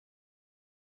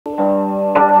What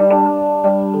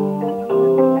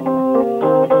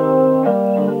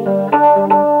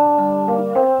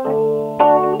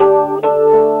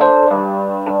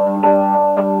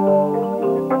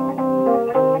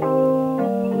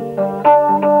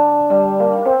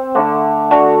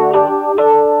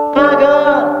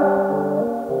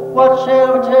shall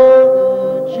we tell the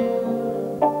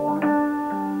children?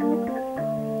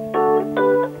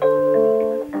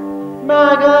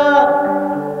 My God,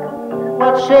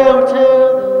 what shall we tell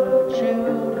the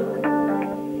children?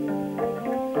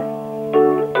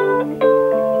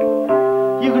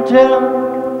 You can tell them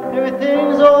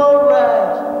everything's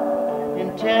alright. In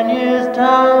 10 years'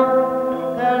 time,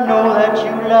 they'll know that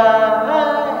you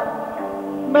lied.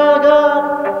 My God,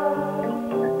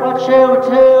 what shall we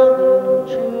tell the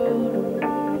children?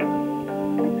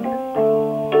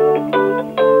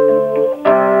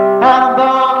 I'm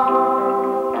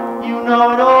bound, you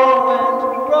know it all went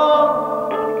wrong.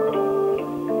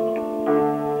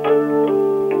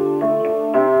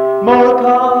 Motor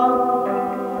car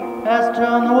has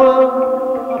turned the world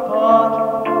apart.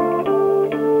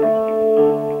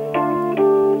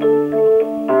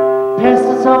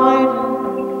 Pesticide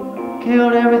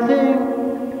killed everything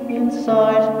in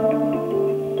sight.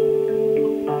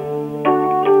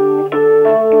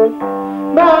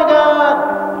 My God,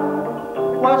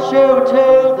 what shall we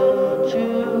tell the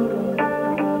children?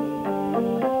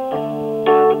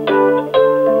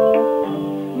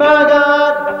 My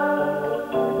God,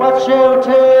 what shall we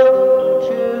tell the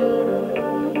children?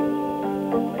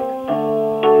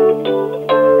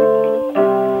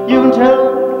 You can tell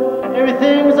them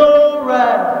everything's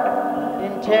alright.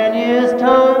 In 10 years'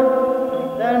 time,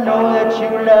 they'll know that you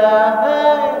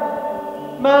lied.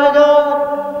 My God,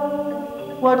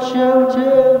 what shall we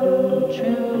tell the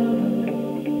children?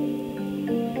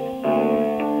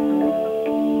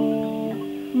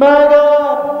 My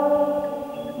God,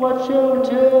 what shall we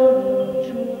tell the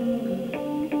children?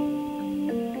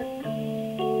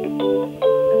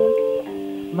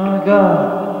 My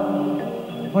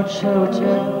God, what shall we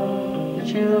tell the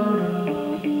children?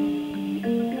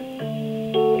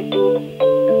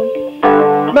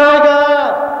 My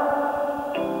God,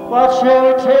 what shall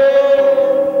we tell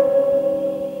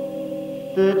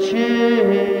the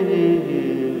children?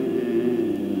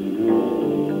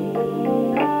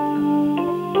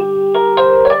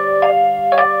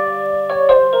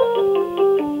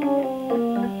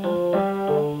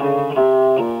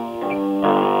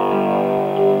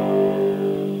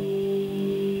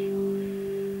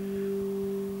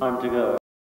 Time to go.